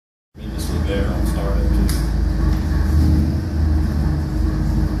there on startup too.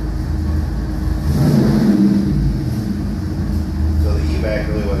 So the evac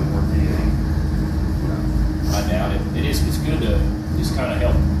really wasn't worth anything. No, I doubt it. It's good to just kind of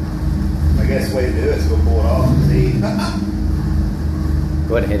help. I guess the way to do it is go pull it off. See?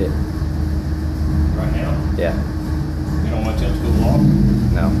 Go ahead and hit it. Right now, Yeah. you don't want to tell it to cool off.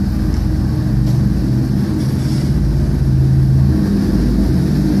 No.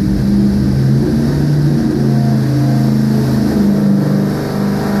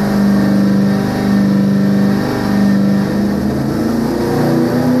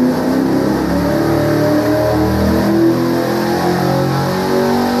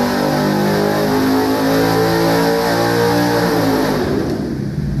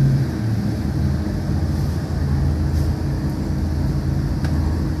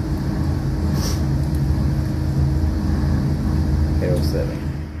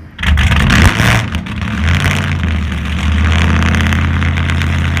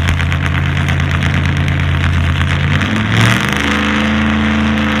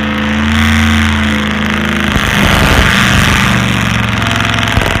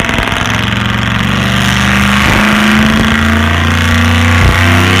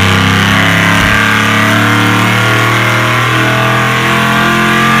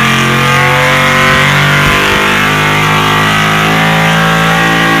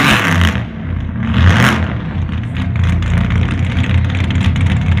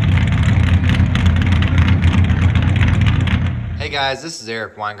 Hey guys, this is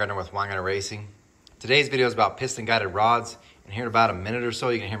Eric Weingartner with Weingartner Racing. Today's video is about piston guided rods, and here in about a minute or so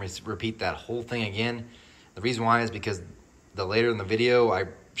you can hear me repeat that whole thing again. The reason why is because later in the video I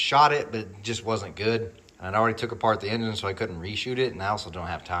shot it, but it just wasn't good, and I already took apart the engine so I couldn't reshoot it, and I also don't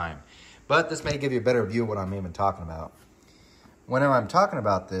have time. But this may give you a better view of what I'm even talking about. Whenever I'm talking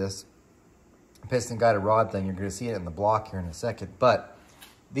about this piston guided rod thing, you're going to see it in the block here in a second, but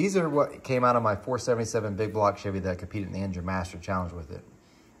these are what came out of my 477 big block Chevy that I competed in the Engine Master Challenge with it.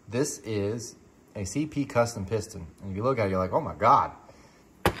 This is a CP custom piston. And if you look at it, you're like, oh my God.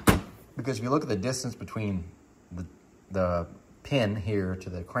 Because if you look at the distance between the pin here to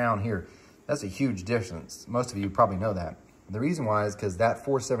the crown here, that's a huge distance. Most of you probably know that. The reason why is because that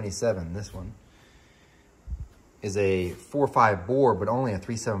 477, this one, is a 4.5 bore, but only a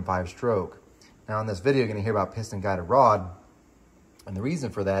 375 stroke. Now in this video, you're gonna hear about piston guided rod. And the reason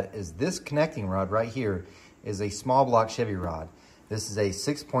for that is this connecting rod right here is a small block Chevy rod. This is a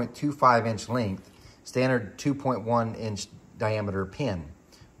 6.25 inch length, standard 2.1 inch diameter pin,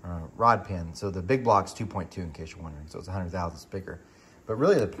 rod pin. So the big block's 2.2 in case you're wondering, so it's 100 thousandths bigger. But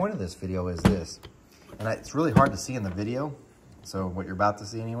really the point of this video is this, and it's really hard to see in the video, so what you're about to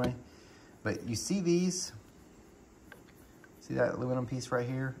see anyway, but you see these, see that aluminum piece right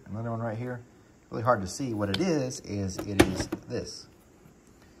here, another one right here? Really hard to see. What it is this.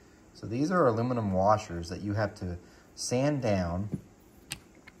 So these are aluminum washers that you have to sand down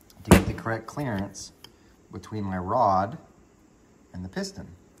to get the correct clearance between my rod and the piston.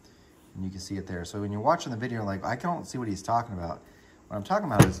 And you can see it there. So when you're watching the video, you're like, I don't see what he's talking about. What I'm talking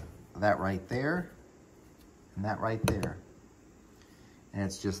about is that right there and that right there. And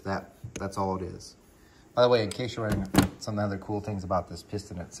it's just that, that's all it is. By the way, in case you're wondering some other cool things about this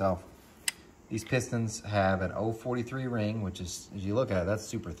piston itself, these pistons have an 043 ring, which is, as you look at it, that's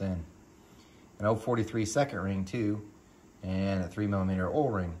super thin. An 043 second ring too, and a 3mm oil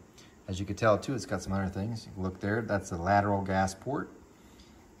ring. As you can tell too, it's got some other things. You can look there, that's a lateral gas port.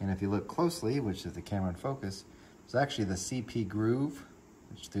 And if you look closely, which is the camera in focus, it's actually the CP groove,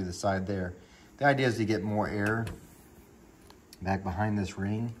 which is through the side there. The idea is to get more air back behind this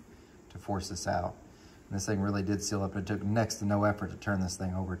ring to force this out. And this thing really did seal up. It took next to no effort to turn this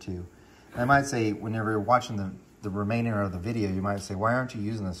thing over too. I might say, whenever you're watching the remainder of the video, you might say, why aren't you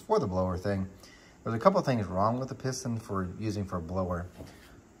using this for the blower thing? There's a couple of things wrong with the piston for using for a blower.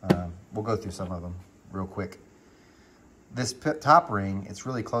 We'll go through some of them real quick. This top ring, it's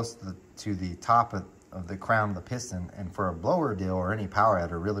really close to the top of the crown of the piston, and for a blower deal or any power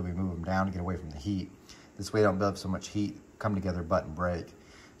adder, really we move them down to get away from the heat. This way they don't build up so much heat, come together, butt and break.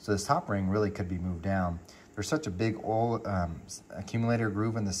 So this top ring really could be moved down. There's such a big oil accumulator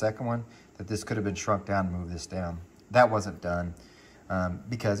groove in the second one that this could have been shrunk down to move this down. That wasn't done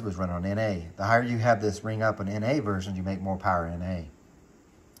because it was run on NA. The higher you have this ring up in NA versions, you make more power in NA.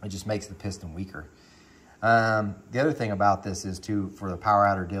 It just makes the piston weaker. The other thing about this is too, for the power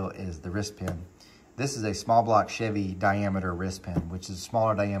outer deal, is the wrist pin. This is a small block Chevy diameter wrist pin, which is a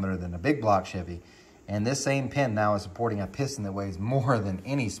smaller diameter than a big block Chevy. And this same pin now is supporting a piston that weighs more than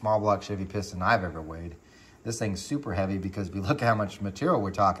any small block Chevy piston I've ever weighed. This thing's super heavy because if you look at how much material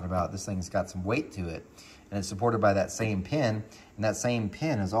we're talking about, this thing's got some weight to it. And it's supported by that same pin. And that same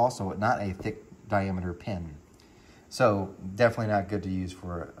pin is also not a thick diameter pin. So definitely not good to use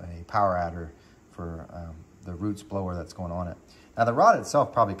for a power adder for the roots blower that's going on it. Now the rod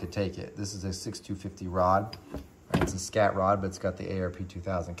itself probably could take it. This is a 6250 rod. It's a scat rod, but it's got the ARP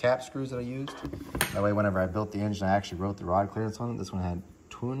 2000 cap screws that I used. That way whenever I built the engine, I actually wrote the rod clearance on it. This one had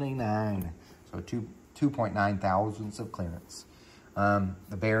 29, so 2.9 thousandths of clearance.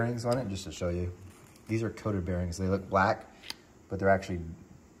 The bearings on it, just to show you, these are coated bearings. They look black, but they're actually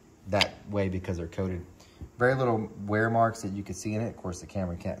that way because they're coated. Very little wear marks that you can see in it. Of course, the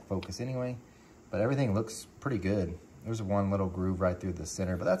camera can't focus anyway, but everything looks pretty good. There's one little groove right through the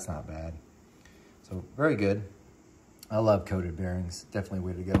center, but that's not bad. So very good. I love coated bearings. Definitely a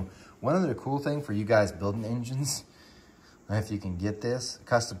way to go. One other cool thing for you guys building engines, if you can get this,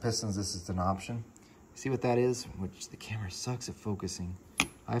 custom pistons, this is an option. See what that is? Which the camera sucks at focusing.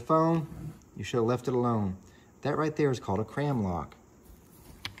 iPhone, you should have left it alone. That right there is called a cram lock.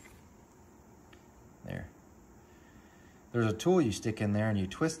 There. There's a tool you stick in there and you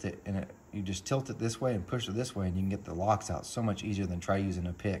twist it and you just tilt it this way and push it this way and you can get the locks out so much easier than try using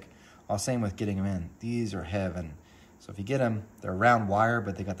a pick. All same with getting them in. These are heaven. So if you get them, they're round wire,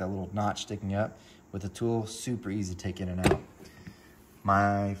 but they got that little notch sticking up. With the tool, super easy to take in and out.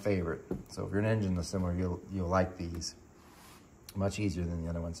 My favorite. So if you're an engine assembler, you'll like these. Much easier than the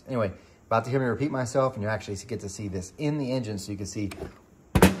other ones. Anyway, about to hear me repeat myself, and you actually get to see this in the engine so you can see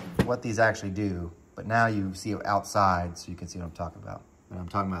what these actually do. But now you see it outside so you can see what I'm talking about. And I'm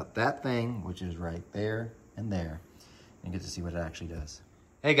talking about that thing, which is right there and there. And you get to see what it actually does.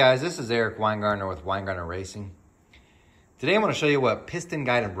 Hey guys, this is Eric Weingartner with Weingartner Racing. Today I'm going to show you what piston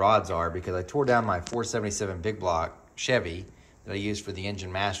guided rods are because I tore down my 477 big block Chevy that I used for the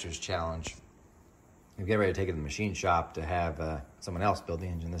Engine Masters Challenge. I'm getting ready to take it to the machine shop to have someone else build the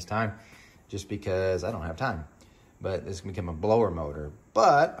engine this time just because I don't have time. But this can become a blower motor.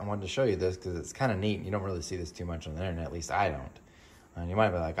 But I wanted to show you this because it's kind of neat. You don't really see this too much on the internet, at least I don't. And you might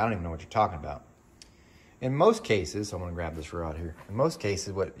be like, I don't even know what you're talking about. In most cases, so I'm going to grab this rod here. In most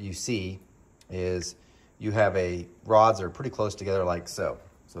cases, what you see is you have rods that are pretty close together like so.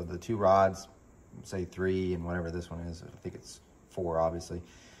 So the two rods, say 3 and whatever this one is, I think it's 4 obviously.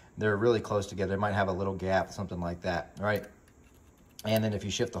 They're really close together. They might have a little gap, something like that, right? And then if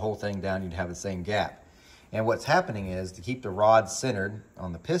you shift the whole thing down, you'd have the same gap. And what's happening is to keep the rods centered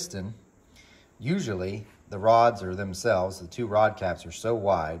on the piston, usually the rods are themselves, the two rod caps are so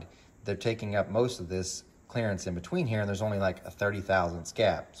wide, they're taking up most of this clearance in between here, and there's only like a 30 thousandths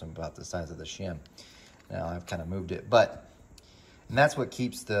gap, so about the size of the shim. Now I've kind of moved it, and that's what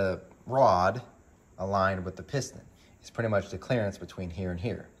keeps the rod aligned with the piston. It's pretty much the clearance between here and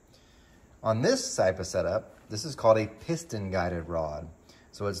here. On this type of setup, this is called a piston guided rod.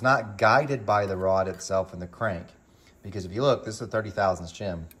 So it's not guided by the rod itself and the crank. Because if you look, this is a 30 thousandths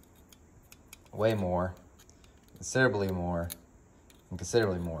shim. Way more, considerably more, and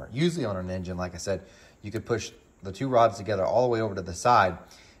considerably more. Usually on an engine, like I said, you could push the two rods together all the way over to the side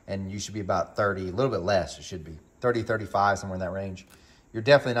and you should be about 30, a little bit less, it should be 30, 35, somewhere in that range. You're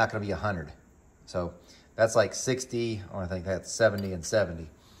definitely not going to be 100. So that's like 60, or I think that's 70 and 70.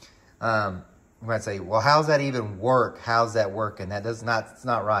 You might say, well, how's that even work? How's that work? And that it's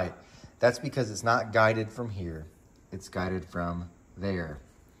not right. That's because it's not guided from here. It's guided from there.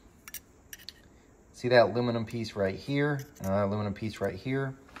 See that aluminum piece right here? And that aluminum piece right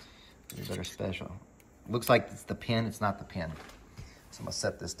here? These are special. Looks like it's the pin. It's not the pin. So I'm going to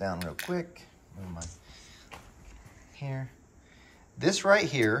set this down real quick. Move my here. This right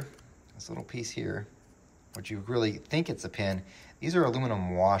here, this little piece here, what you really think it's a pin, these are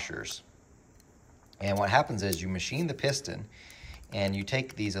aluminum washers. And what happens is you machine the piston and you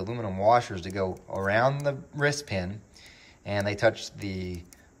take these aluminum washers to go around the wrist pin and they touch the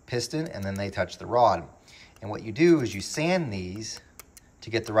piston and then they touch the rod. And what you do is you sand these to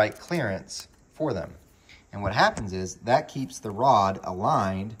get the right clearance for them. And what happens is that keeps the rod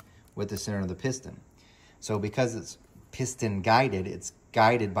aligned with the center of the piston. So because it's piston guided, it's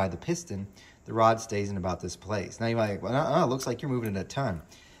guided by the piston, the rod stays in about this place. Now you might be like, well, it looks like you're moving it a ton.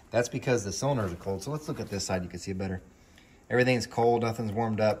 That's because the cylinders are cold. So let's look at this side. You can see it better. Everything's cold. Nothing's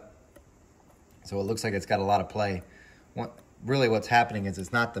warmed up. So it looks like it's got a lot of play. Really what's happening is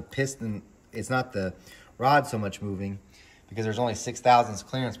it's not the piston, it's not the rod so much moving because there's only 6 thousandths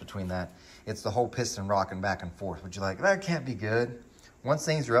clearance between that. It's the whole piston rocking back and forth. Which you're like, that can't be good. Once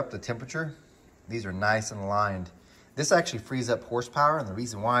things are up to temperature, these are nice and aligned. This actually frees up horsepower. And the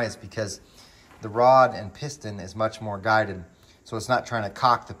reason why is because the rod and piston is much more guided. So it's not trying to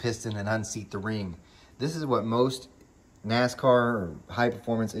cock the piston and unseat the ring. This is what most NASCAR or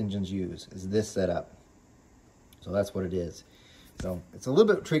high-performance engines use, is this setup. So that's what it is. So it's a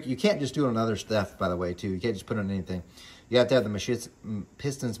little bit tricky. You can't just do it on other stuff, by the way, too. You can't just put it on anything. You have to have the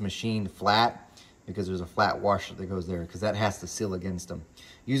pistons machined flat, because there's a flat washer that goes there, because that has to seal against them.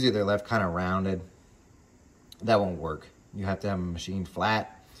 Usually they're left kind of rounded. That won't work. You have to have them machined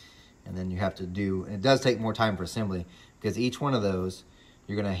flat, and then you have to do, and it does take more time for assembly, because each one of those,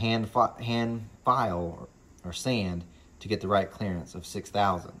 you're going to hand file or sand to get the right clearance of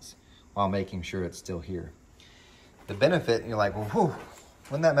 6/1000s while making sure it's still here. The benefit, you're like, well, whew,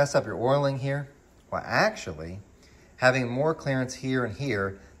 wouldn't that mess up your oiling here? Well, actually, having more clearance here and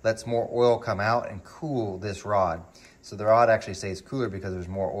here lets more oil come out and cool this rod. So the rod actually stays cooler because there's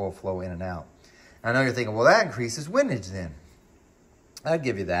more oil flow in and out. I know you're thinking, well, that increases windage then. I'd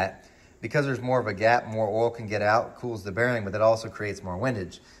give you that. Because there's more of a gap, more oil can get out, cools the bearing, but that also creates more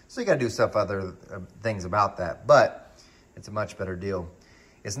windage. So you got to do stuff other things about that, but it's a much better deal.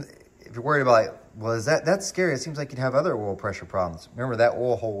 If you're worried about, like, well, that's scary. It seems like you'd have other oil pressure problems. Remember, that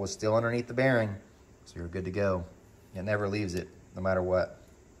oil hole was still underneath the bearing, so you're good to go. It never leaves it, no matter what.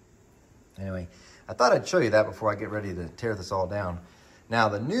 Anyway, I thought I'd show you that before I get ready to tear this all down. Now,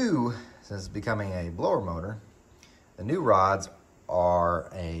 the new, since it's becoming a blower motor, the new rods are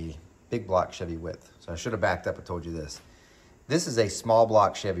a big block Chevy width. So I should have backed up and told you this. This is a small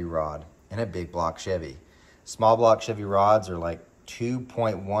block Chevy rod and a big block Chevy. Small block Chevy rods are like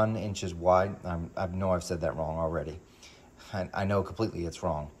 2.1 inches wide. I know I've said that wrong already. I know completely it's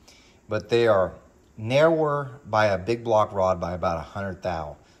wrong. But they are narrower by a big block rod by about 100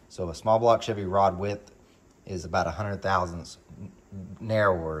 thou. So a small block Chevy rod width is about 100 thousandths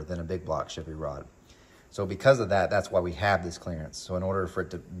narrower than a big block Chevy rod. So because of that, that's why we have this clearance. So in order for it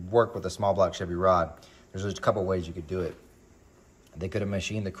to work with a small block Chevy rod, there's just a couple ways you could do it. They could have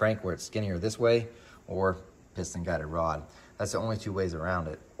machined the crank where it's skinnier this way, or piston guided rod. That's the only two ways around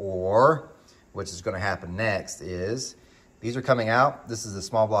it. Or, which is going to happen next, is these are coming out. This is the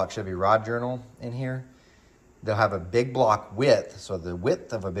small block Chevy rod journal in here. They'll have a big block width, so the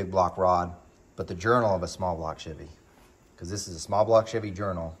width of a big block rod, but the journal of a small block Chevy. Because this is a small block Chevy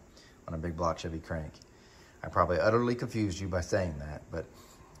journal on a big block Chevy crank. I probably utterly confused you by saying that, but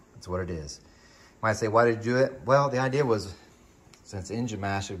that's what it is. You might say, why did you do it? Well, the idea was, since engine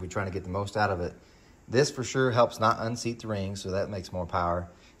master, we're trying to get the most out of it. This for sure helps not unseat the ring, so that makes more power.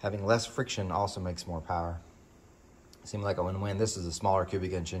 Having less friction also makes more power. Seemed like a win-win. This is a smaller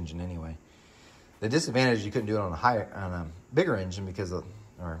cubic inch engine anyway. The disadvantage is you couldn't do it on a bigger engine because of,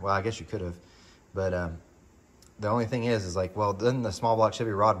 or well, I guess you could have, but the only thing is like, well, then the small block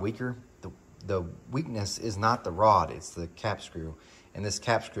Chevy rod weaker. The weakness is not the rod, it's the cap screw. And this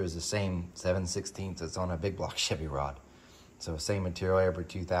cap screw is the same 7/16 that's on a big block Chevy rod. So same material every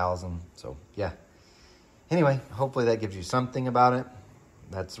 2000. So yeah. Anyway, hopefully that gives you something about it.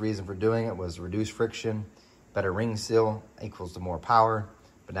 That's the reason for doing it, was reduce friction, better ring seal equals to more power.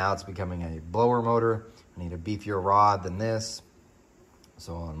 But now it's becoming a blower motor. I need a beefier rod than this.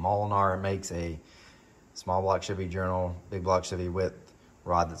 So on Molinar, it makes a small block Chevy journal, big block Chevy width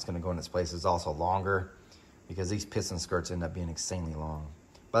rod that's going to go in its place is also longer, because these piston skirts end up being insanely long.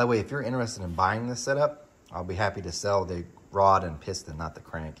 By the way, if you're interested in buying this setup, I'll be happy to sell the rod and piston, not the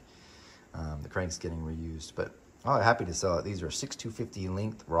crank. The crank's getting reused, but I'm happy to sell it. These are 6/250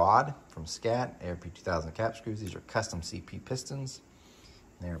 length rod from Scat, ARP 2000 cap screws. These are custom CP pistons.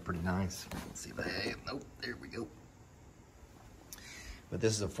 They're pretty nice. Let's see if I, nope, there we go. But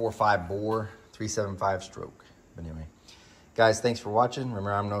this is a 4.5 bore, 375 stroke. But anyway, guys, thanks for watching.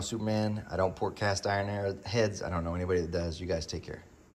 Remember, I'm no Superman. I don't port cast iron heads. I don't know anybody that does. You guys take care.